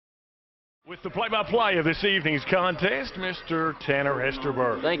With the play-by-play of this evening's contest, Mr. Tanner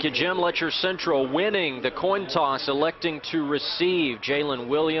Hesterberg. Thank you, Jim. Letcher Central winning the coin toss, electing to receive. Jalen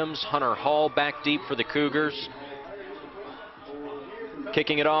Williams, Hunter Hall back deep for the Cougars.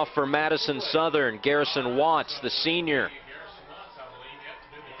 Kicking it off for Madison Southern, Garrison Watts, the senior.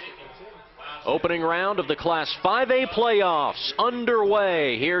 Opening round of the Class 5A playoffs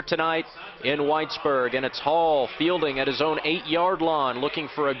underway here tonight in Whitesburg, and it's Hall fielding at his own 8-yard line, looking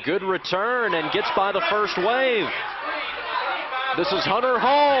for a good return, and gets by the first wave. This is Hunter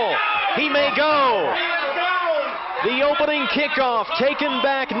Hall. He may go. The opening kickoff taken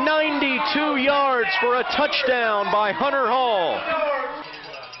back 92 yards for a touchdown by Hunter Hall.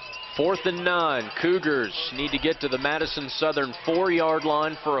 4th and 9. Cougars need to get to the Madison Southern 4-yard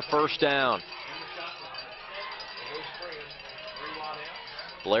line for a first down.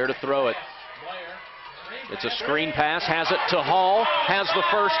 Blair to throw it. It's a screen pass, has it to Hall, has the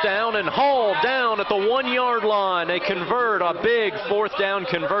first down, and Hall down at the 1-yard line. They convert, a big 4th down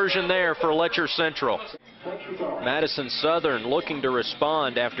conversion there for Letcher Central. Madison Southern looking to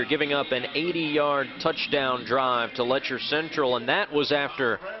respond after giving up an 80-yard touchdown drive to Letcher Central, and that was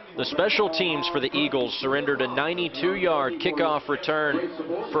after the special teams for the Eagles surrendered a 92-yard kickoff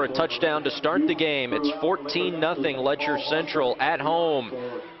return for a touchdown to start the game. It's 14-0 Letcher Central at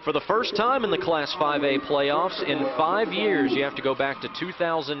home. For the first time in the Class 5A playoffs in 5 years. You have to go back to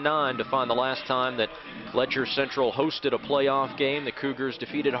 2009 to find the last time that Letcher Central hosted a playoff game. The Cougars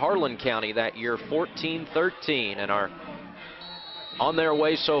defeated Harlan County that year 14-13 and are on their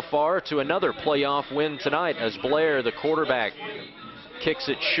way so far to another playoff win tonight as Blair, the quarterback, kicks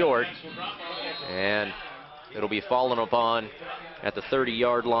it short, and it'll be fallen upon at the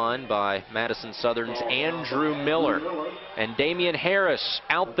 30-yard line by Madison Southern's Andrew Miller. And Damian Harris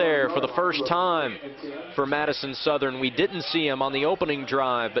out there for the first time for Madison Southern. We didn't see him on the opening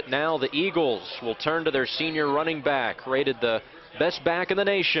drive, but now the Eagles will turn to their senior running back, rated the best back in the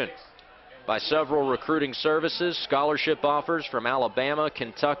nation by several recruiting services. Scholarship offers from Alabama,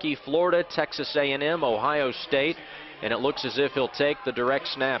 Kentucky, Florida, Texas A&M, Ohio State, and it looks as if he'll take the direct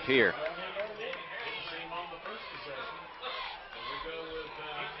snap here.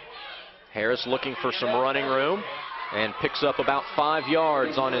 Harris looking for some running room and picks up about 5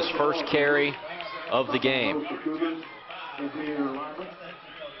 yards on his first carry of the game.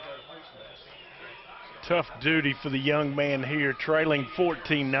 Tough duty for the young man here, trailing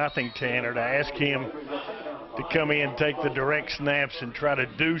 14-0, Tanner, to ask him to come in, take the direct snaps, and try to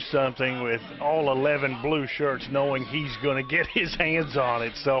do something with all 11 blue shirts, knowing he's going to get his hands on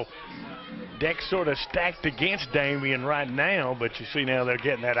it. So deck's sort of stacked against Damian right now, but you see now they're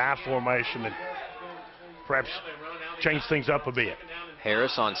getting that I formation and perhaps change things up a bit.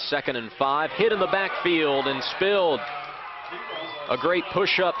 Harris on 2nd and 5, hit in the backfield and spilled. A great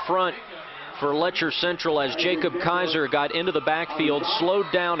push up front for Letcher Central as Jacob Kaiser got into the backfield, slowed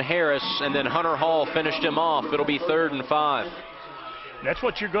down Harris, and then Hunter Hall finished him off. It'll be 3rd and 5. That's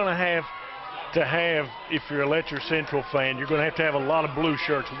what you're going to have if you're a Letcher Central fan. You're going to have a lot of blue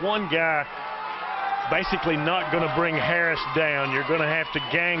shirts. One guy basically not going to bring Harris down. You're going to have to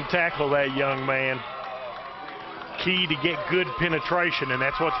gang tackle that young man. Key to get good penetration, and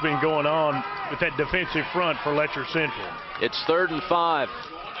that's what's been going on with that defensive front for Letcher Central. It's 3rd and 5.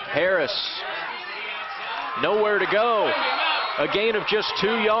 Harris, nowhere to go. A gain of just 2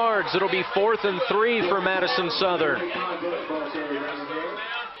 yards. It'll be 4th and 3 for Madison Southern.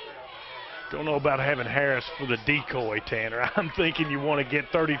 Don't know about having Harris for the decoy, Tanner. I'm thinking you want to get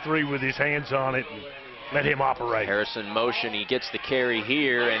 33 with his hands on it and let him operate. Harris in motion. He gets the carry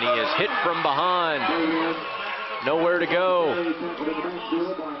here, and he is hit from behind. Nowhere to go.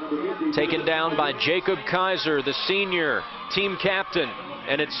 Taken down by Jacob Kaiser, the senior team captain.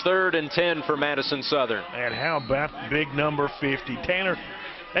 And it's 3rd and 10 for Madison Southern. And how about big number 50? Tanner,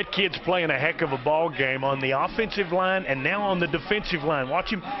 that kid's playing a heck of a ball game on the offensive line and now on the defensive line.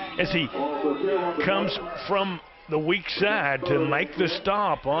 Watch him as he comes from the weak side to make the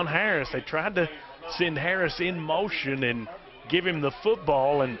stop on Harris. They tried to send Harris in motion and give him the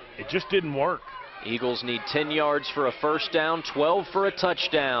football, and it just didn't work. Eagles need 10 yards for a first down, 12 for a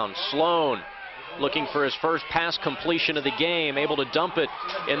touchdown. Sloan looking for his first pass completion of the game, able to dump it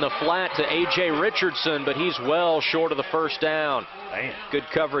in the flat to A.J. Richardson, but he's well short of the first down. Man. Good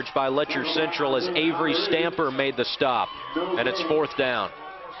coverage by Letcher Central as Avery Stamper made the stop, and it's 4th down.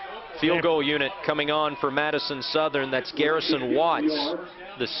 Field goal unit coming on for Madison Southern. That's Garrison Watts.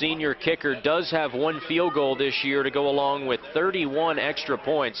 The senior kicker does have 1 field goal this year to go along with 31 extra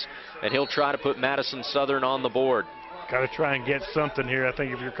points, and he'll try to put Madison Southern on the board. Got to try and get something here. I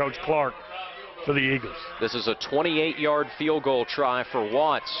think if you're Coach Clark, for the Eagles. This is a 28-yard field goal try for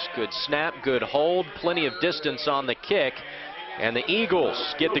Watts. Good snap, good hold, plenty of distance on the kick. And the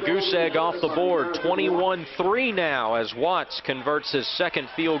Eagles get the goose egg off the board, 21-3 now, as Watts converts his second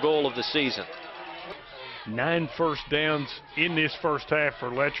field goal of the season. 9 first downs in this first half for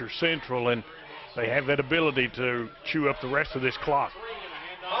Letcher Central, and they have that ability to chew up the rest of this clock.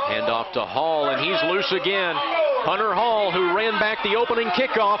 Hand off to Hall, and he's loose again. Hunter Hall, who ran back the opening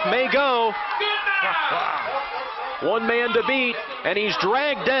kickoff, may go. One man to beat, and he's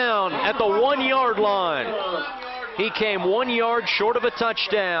dragged down at the 1-yard line. He came 1 yard short of a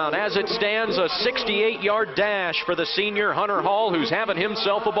touchdown. As it stands, a 68-yard dash for the senior Hunter Hall, who's having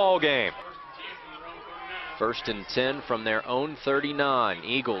himself a ball game. 1st and 10 from their own 39.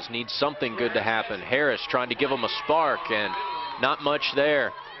 Eagles need something good to happen. Harris trying to give them a spark, and not much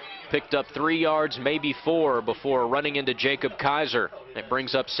there. Picked up 3 yards, maybe 4, before running into Jacob Kaiser. It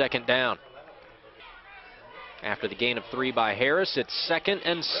brings up 2nd down. After the gain of 3 by Harris, it's 2nd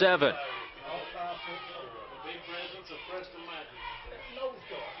and 7.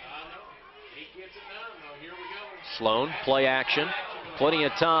 Sloan, play action, plenty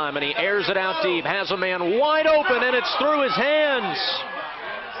of time, and he airs it out deep, has a man wide open, and it's through his hands.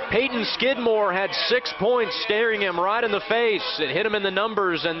 Peyton Skidmore had 6 points staring him right in the face. It hit him in the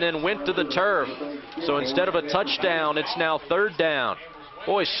numbers and then went to the turf. So instead of a touchdown, it's now 3rd down.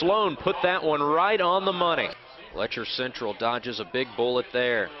 Boy, Sloan put that one right on the money. Letcher Central dodges a big bullet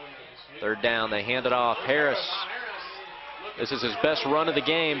there. 3rd down, they hand it off. Harris. This is his best run of the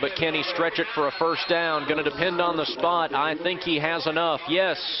game, but can he stretch it for a 1st down? Going to depend on the spot. I think he has enough.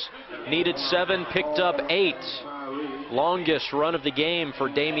 Yes, needed 7, picked up 8. Longest run of the game for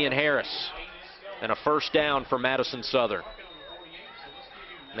Damian Harris. And a 1st down for Madison Southern.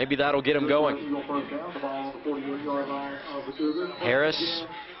 Maybe that'll get him going. Harris,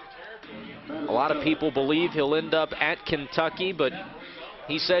 a lot of people believe he'll end up at Kentucky, but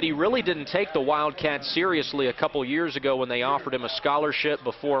he said he really didn't take the Wildcats seriously a couple years ago when they offered him a scholarship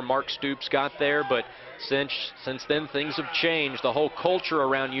before Mark Stoops got there. But since then, things have changed. The whole culture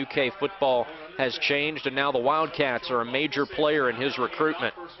around UK football has changed, and now the Wildcats are a major player in his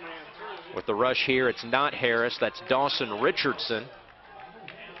recruitment. With the rush here, it's not Harris, that's Dawson Richardson.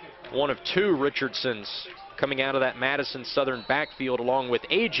 One of 2 Richardsons coming out of that Madison Southern backfield, along with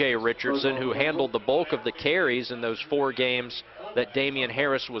A.J. Richardson, who handled the bulk of the carries in those 4 games that Damian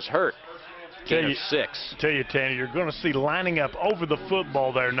Harris was hurt. Gain of 6. Tell you, Tanner, you're going to see lining up over the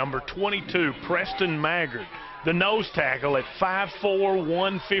football there, number 22, Preston Maggard, the nose tackle at 5'4",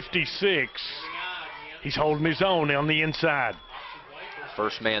 156. He's holding his own on the inside.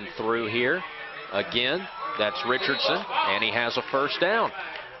 First man through here. Again, that's Richardson, and he has a 1st down.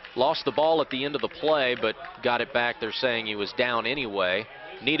 Lost the ball at the end of the play, but got it back. They're saying he was down anyway.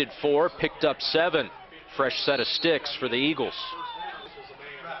 Needed 4, picked up 7. Fresh set of sticks for the Eagles.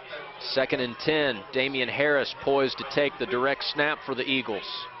 2nd and 10. Damian Harris poised to take the direct snap for the Eagles.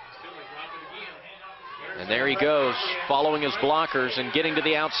 And there he goes, following his blockers and getting to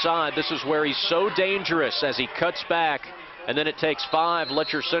the outside. This is where he's so dangerous as he cuts back. And then it takes 5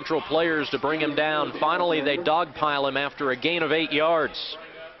 Letcher Central players to bring him down. Finally, they dogpile him after a gain of 8 yards.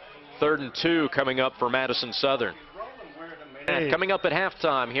 3rd and 2 coming up for Madison Southern. And coming up at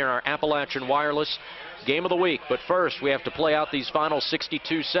halftime here in our Appalachian Wireless Game of the Week. But first, we have to play out these final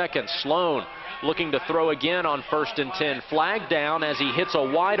 62 seconds. Sloan looking to throw again on 1st and 10. Flag down as he hits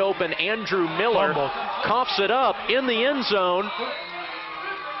a wide open Andrew Miller. Coughs it up in the end zone.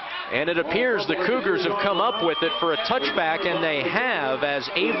 And it appears the Cougars have come up with it for a touchback, and they have, as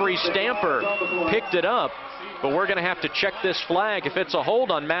Avery Stamper picked it up. But we're going to have to check this flag. If it's a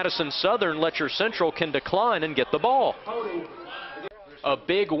hold on Madison Southern, Letcher Central can decline and get the ball. A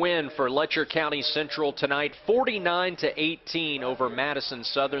big win for Letcher County Central tonight, 49-18 over Madison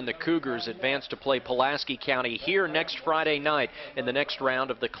Southern. The Cougars advance to play Pulaski County here next Friday night in the next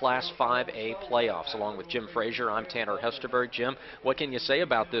round of the Class 5A playoffs. Along with Jim Frazier, I'm Tanner Hesterberg. Jim, what can you say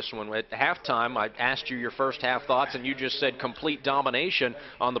about this one? At halftime, I asked you your first half thoughts, and you just said complete domination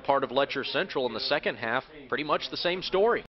on the part of Letcher Central. In the second half, pretty much the same story.